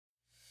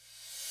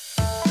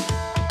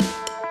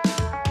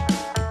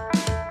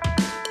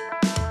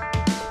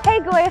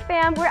Malea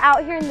fam, we're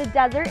out here in the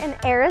desert in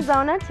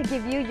Arizona to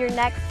give you your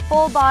next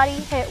full body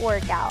HIIT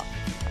workout.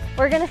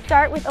 We're gonna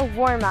start with a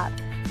warm up.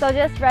 So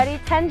just ready,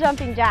 10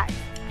 jumping jacks.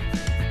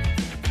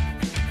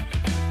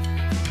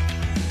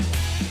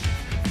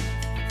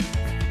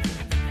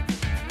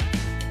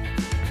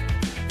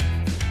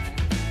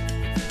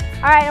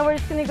 All right, and we're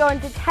just gonna go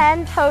into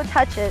 10 toe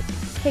touches.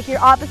 Take your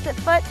opposite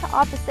foot to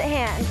opposite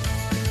hand.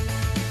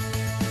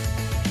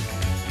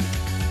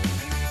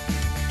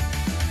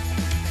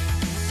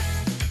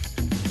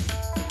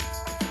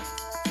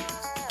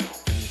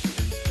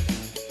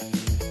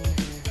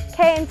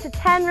 Okay, into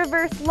 10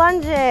 reverse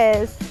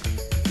lunges.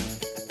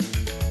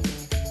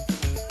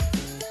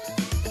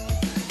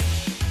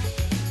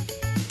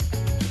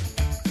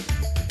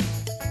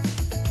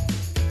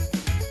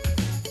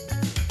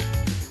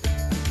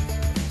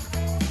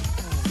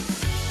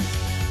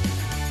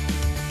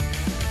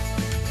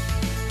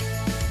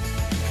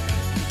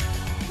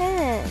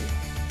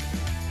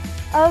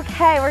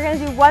 Okay, we're gonna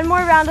do one more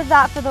round of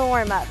that for the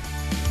warm-up.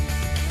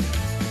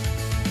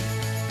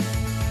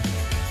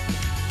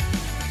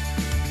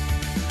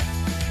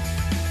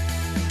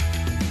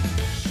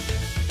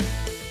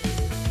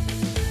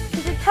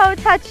 Into toe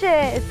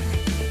touches.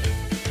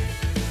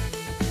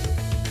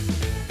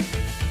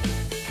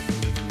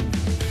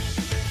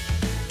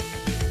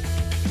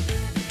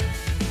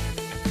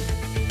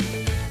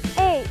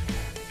 Eight,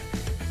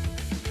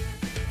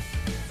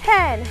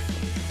 10.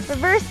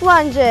 Reverse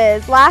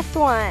lunges, last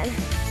one.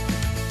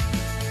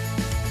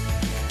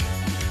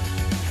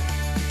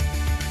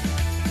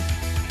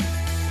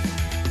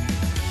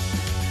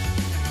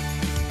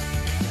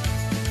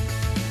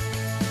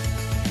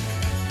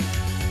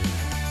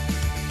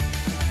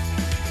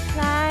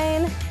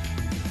 Nine,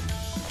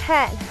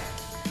 10.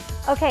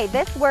 Okay,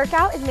 this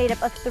workout is made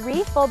up of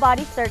 3 full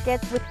body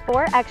circuits with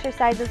 4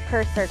 exercises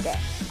per circuit.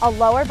 A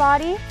lower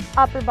body,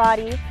 upper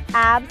body,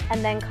 abs,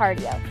 and then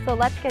cardio. So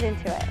let's get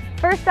into it.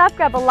 First up,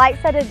 grab a light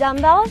set of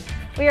dumbbells.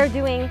 We are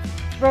doing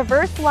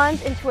reverse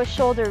lunge into a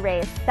shoulder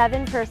raise,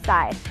 7 per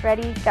side.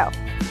 Ready, go.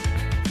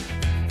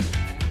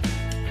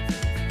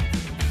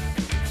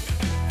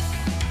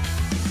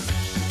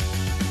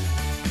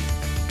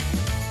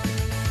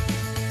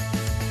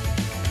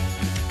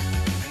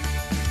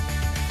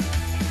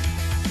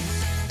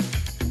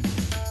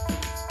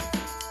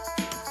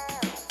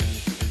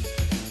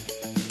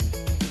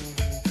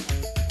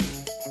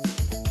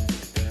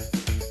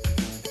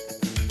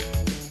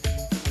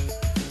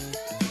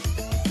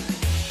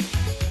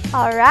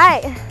 All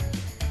right,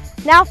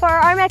 now for our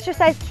arm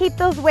exercise, keep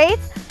those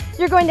weights.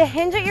 You're going to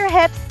hinge at your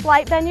hips,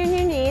 slight bend in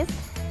your knees,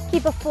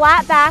 keep a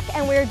flat back,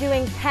 and we're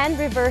doing 10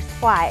 reverse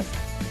flies.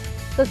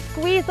 So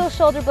squeeze those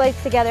shoulder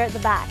blades together at the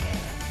back.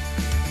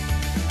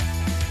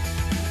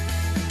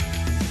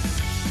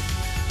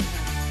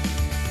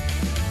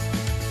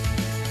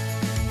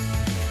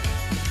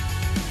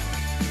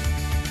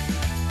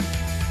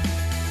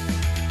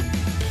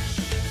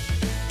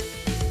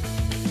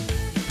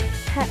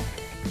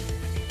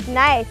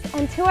 Nice,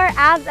 and to our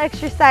abs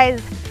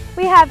exercise,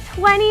 we have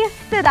 20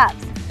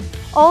 sit-ups,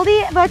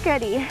 oldie but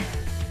goodie.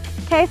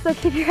 Okay, so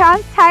keep your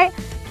abs tight,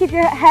 keep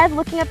your head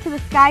looking up to the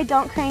sky,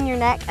 don't crane your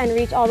neck, and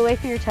reach all the way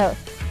for your toes.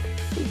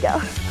 Here you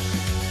go.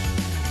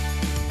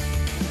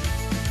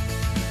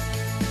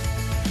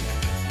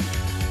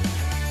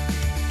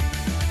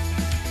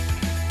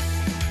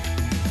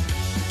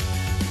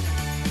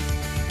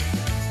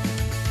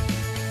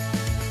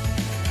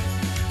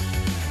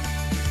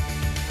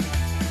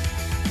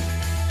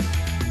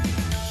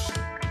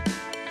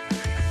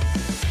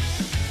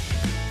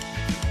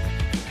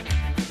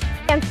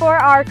 And for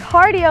our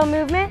cardio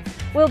movement,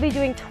 we'll be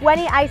doing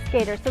 20 ice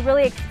skaters, so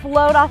really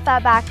explode off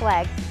that back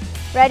leg.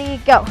 Ready,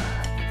 go.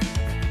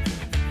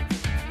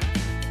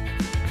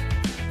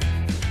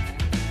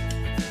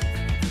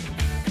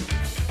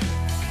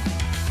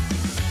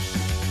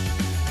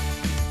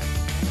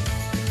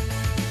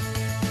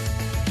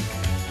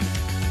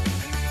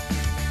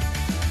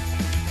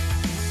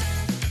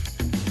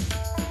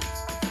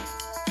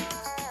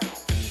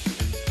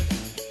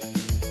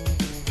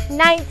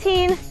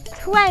 $19,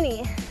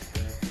 $20.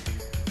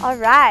 All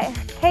right,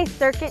 okay,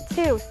 circuit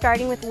 2,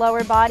 starting with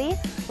lower body,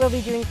 we'll be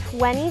doing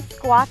 20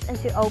 squats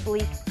into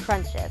oblique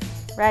crunches.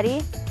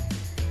 Ready?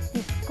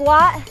 You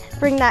squat,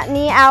 bring that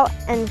knee out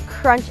and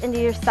crunch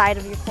into your side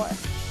of your core.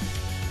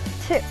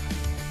 2,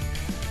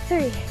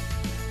 3,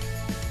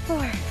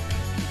 4.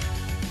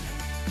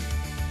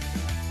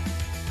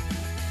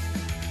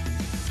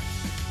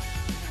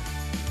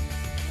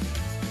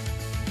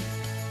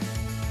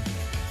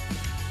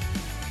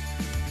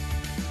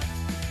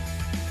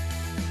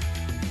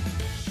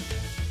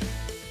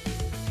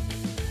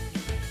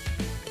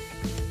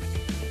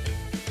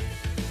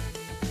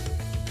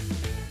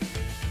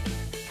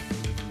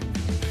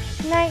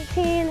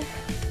 $19,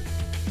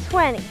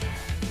 $20.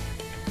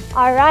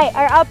 All right,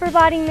 our upper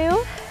body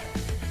move.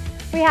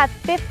 We have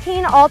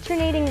 15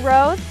 alternating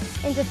rows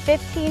into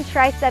 15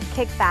 tricep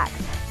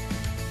kickbacks.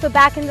 So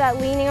back into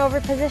that leaning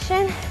over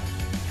position.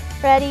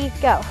 Ready,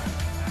 go.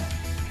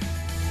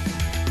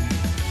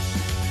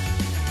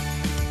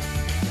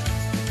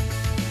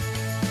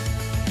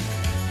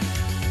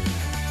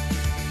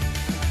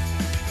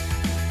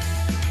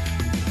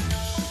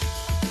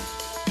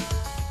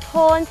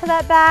 pull into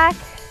that back.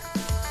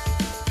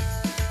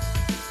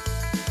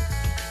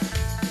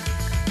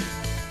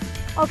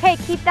 Okay,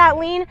 keep that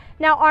lean.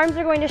 Now arms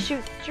are going to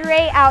shoot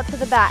straight out to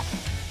the back.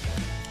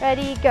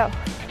 Ready, go.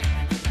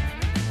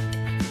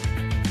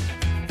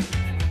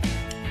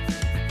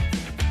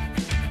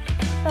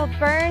 So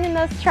burn in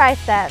those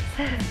triceps.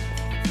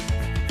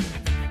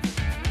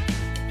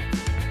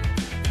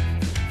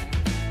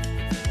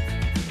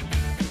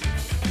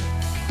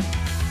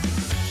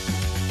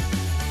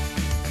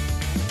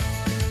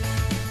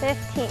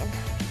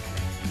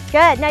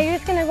 Good, now you're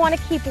just gonna wanna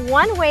keep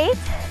one weight.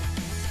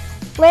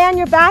 Lay on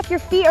your back, your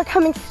feet are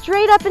coming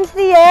straight up into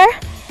the air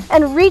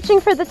and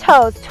reaching for the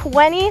toes.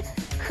 20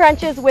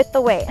 crunches with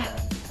the weight.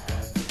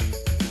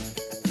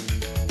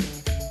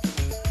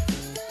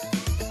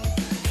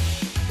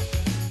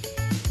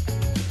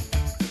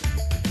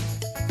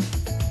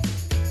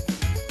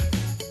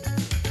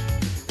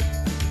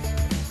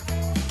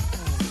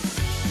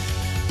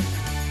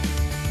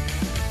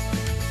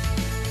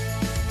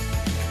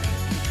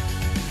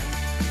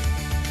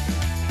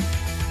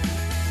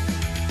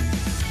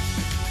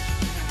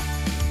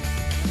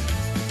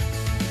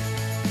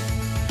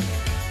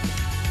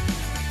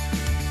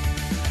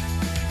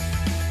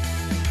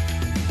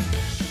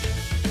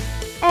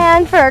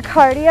 And for our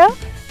cardio,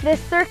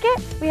 this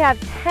circuit, we have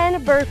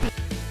 10 burpees,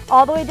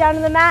 all the way down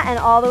to the mat and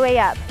all the way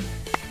up.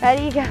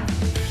 Ready, go.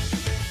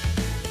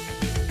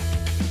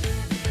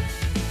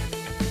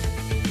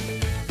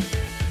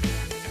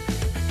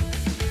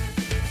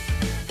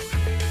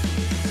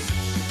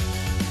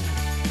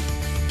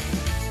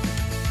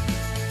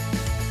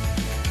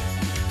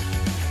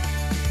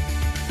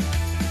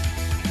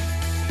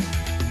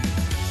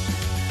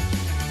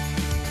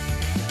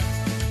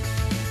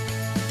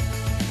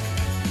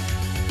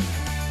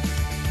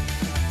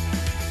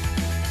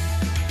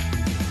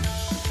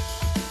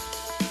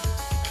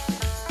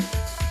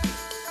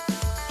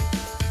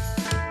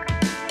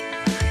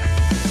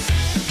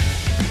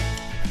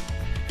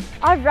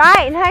 All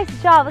right, nice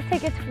job. Let's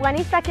take a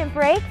 20-second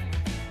break.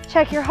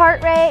 Check your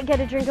heart rate, get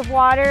a drink of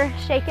water,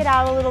 shake it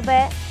out a little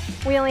bit.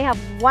 We only have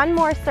one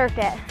more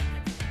circuit,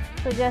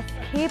 so just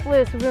keep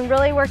loose. We've been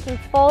really working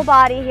full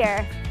body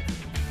here.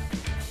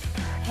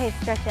 Okay,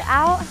 stretch it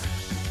out.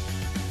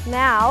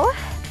 Now,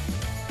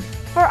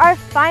 for our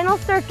final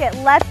circuit,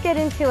 let's get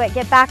into it.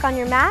 Get back on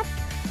your mat.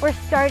 We're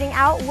starting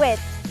out with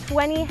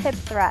 20 hip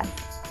thrusts.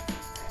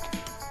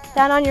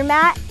 Down on your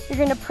mat, you're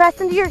gonna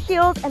press into your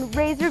heels and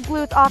raise your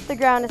glutes off the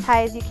ground as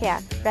high as you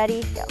can.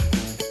 Ready, go.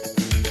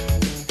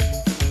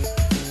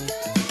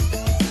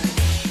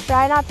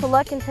 Try not to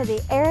look into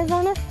the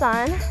Arizona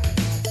sun.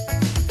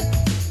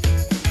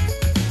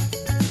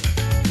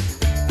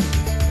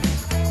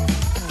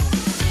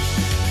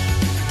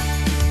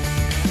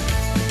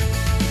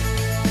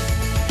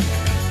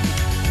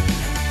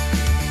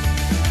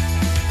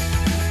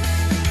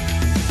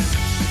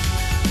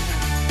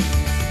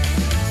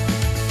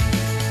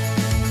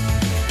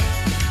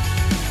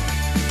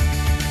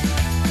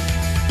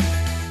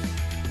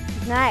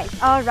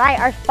 Nice. All right,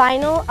 our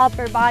final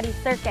upper body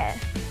circuit.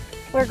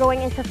 We're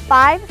going into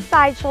 5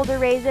 side shoulder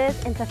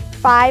raises, into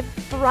 5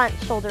 front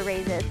shoulder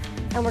raises,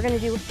 and we're going to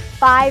do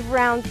 5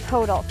 rounds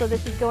total. So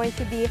this is going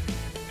to be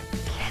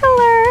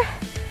killer,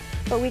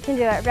 but we can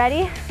do it.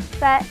 Ready,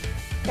 set,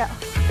 go.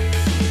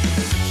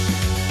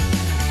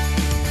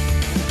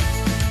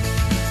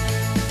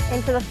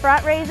 Into the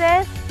front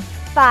raises,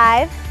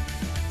 5,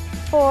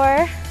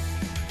 4,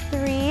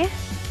 3,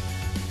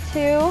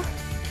 2,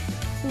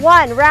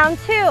 1. Round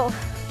 2,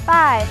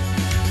 5.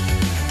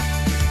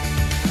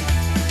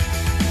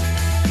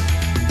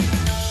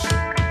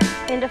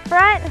 Into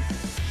front,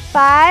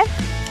 5.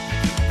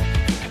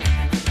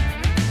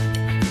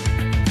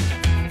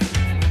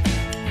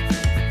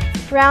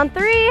 Round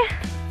 3,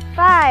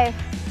 5,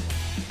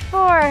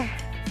 4,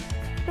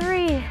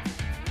 3,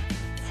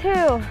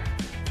 2,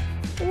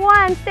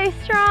 1. Stay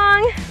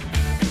strong.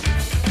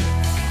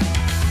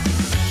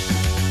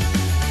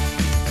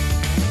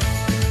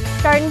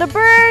 Starting to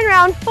burn,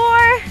 round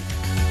 4.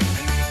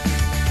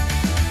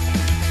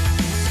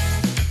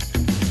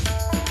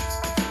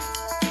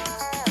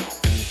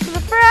 To the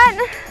front.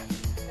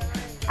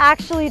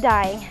 Actually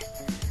dying.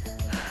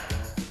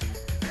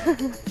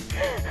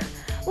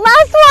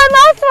 Last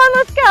one,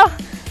 let's go.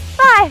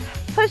 5,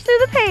 push through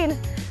the pain.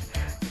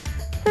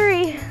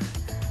 3,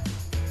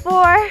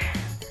 4,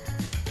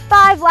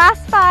 5,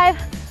 last 5.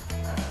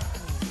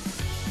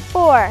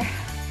 4,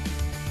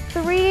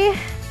 3,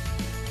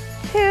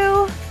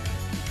 2,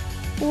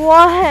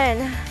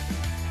 1.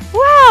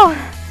 Wow,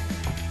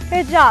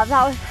 good job,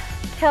 that was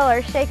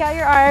killer. Shake out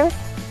your arms,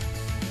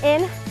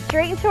 in,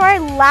 straight into our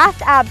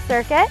last ab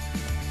circuit.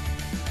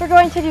 We're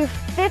going to do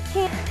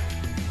 15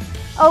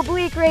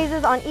 oblique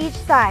raises on each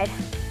side.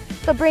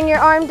 So bring your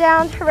arm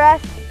down to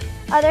rest,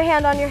 other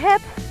hand on your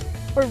hip.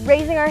 We're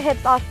raising our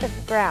hips off the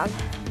ground.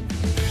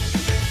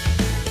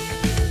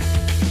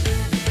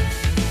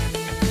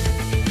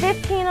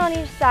 15 on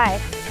each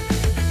side.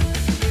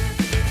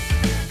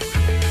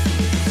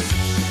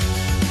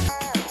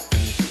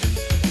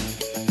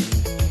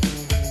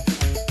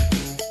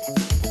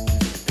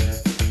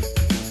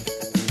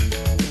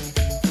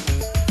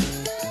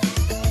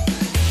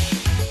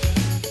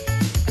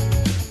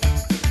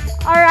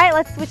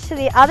 let's switch to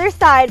the other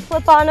side.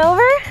 Flip on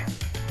over.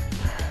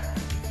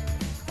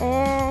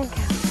 And go.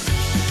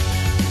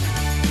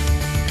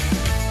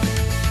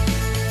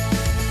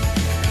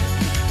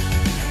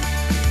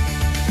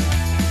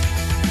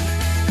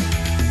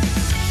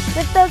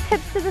 Lift those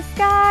hips to the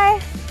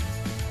sky.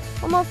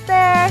 Almost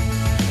there.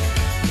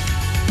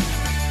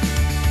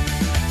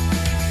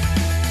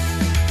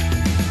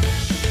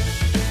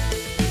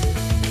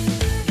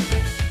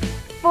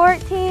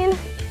 14,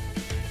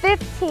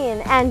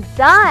 15, and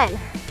done.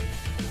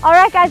 All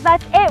right, guys,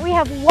 that's it. We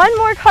have one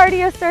more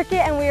cardio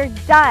circuit and we are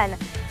done.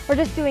 We're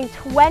just doing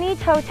 20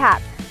 toe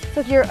taps.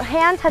 So if your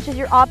hand touches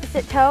your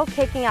opposite toe,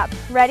 kicking up.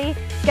 Ready,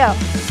 go.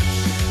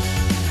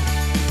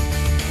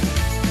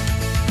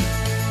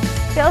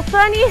 Feel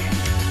sunny.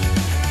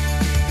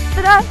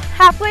 Sit up,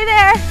 halfway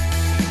there.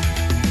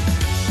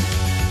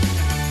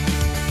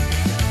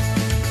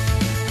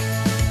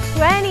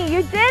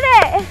 You did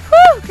it!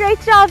 Whew,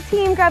 great job,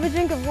 team. Grab a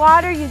drink of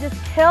water. You just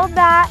killed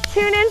that.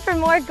 Tune in for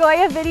more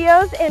Goya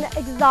videos in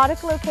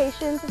exotic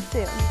locations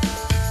soon.